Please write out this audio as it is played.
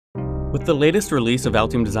With the latest release of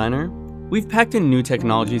Altium Designer, we've packed in new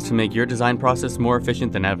technologies to make your design process more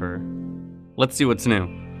efficient than ever. Let's see what's new.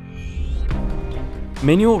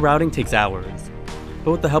 Manual routing takes hours,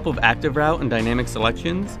 but with the help of active route and dynamic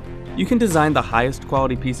selections, you can design the highest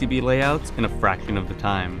quality PCB layouts in a fraction of the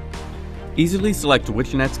time. Easily select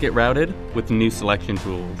which nets get routed with new selection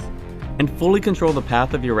tools, and fully control the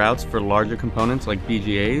path of your routes for larger components like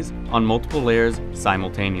BGAs on multiple layers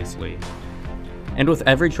simultaneously. And with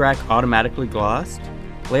every track automatically glossed,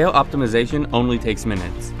 layout optimization only takes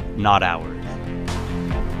minutes, not hours.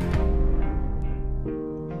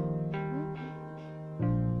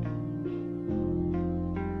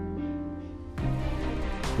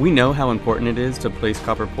 We know how important it is to place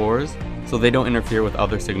copper pores so they don't interfere with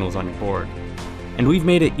other signals on your board. And we've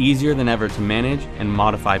made it easier than ever to manage and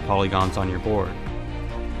modify polygons on your board.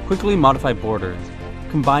 Quickly modify borders,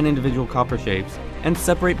 combine individual copper shapes, and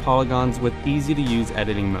separate polygons with easy-to-use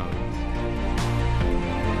editing modes.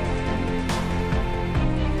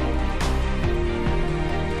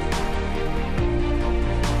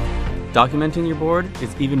 Documenting your board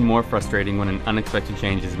is even more frustrating when an unexpected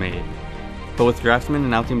change is made. But with Draftsman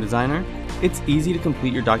and Altium Designer, it's easy to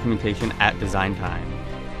complete your documentation at design time.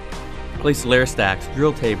 Place layer stacks,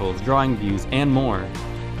 drill tables, drawing views, and more.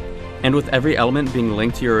 And with every element being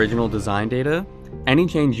linked to your original design data, any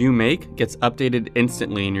change you make gets updated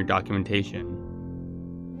instantly in your documentation.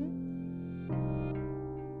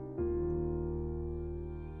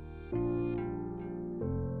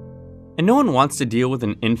 And no one wants to deal with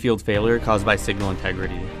an in-field failure caused by signal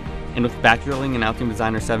integrity. And with backdrilling in Altium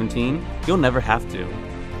Designer 17, you'll never have to.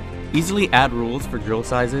 Easily add rules for drill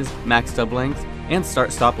sizes, max stub lengths, and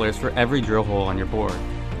start-stop layers for every drill hole on your board.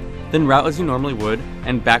 Then route as you normally would,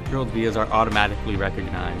 and back-drilled vias are automatically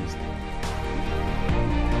recognized.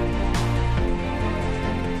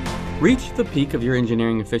 Reach the peak of your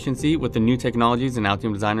engineering efficiency with the new technologies in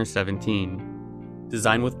Altium Designer 17.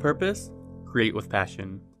 Design with purpose, create with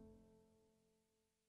passion.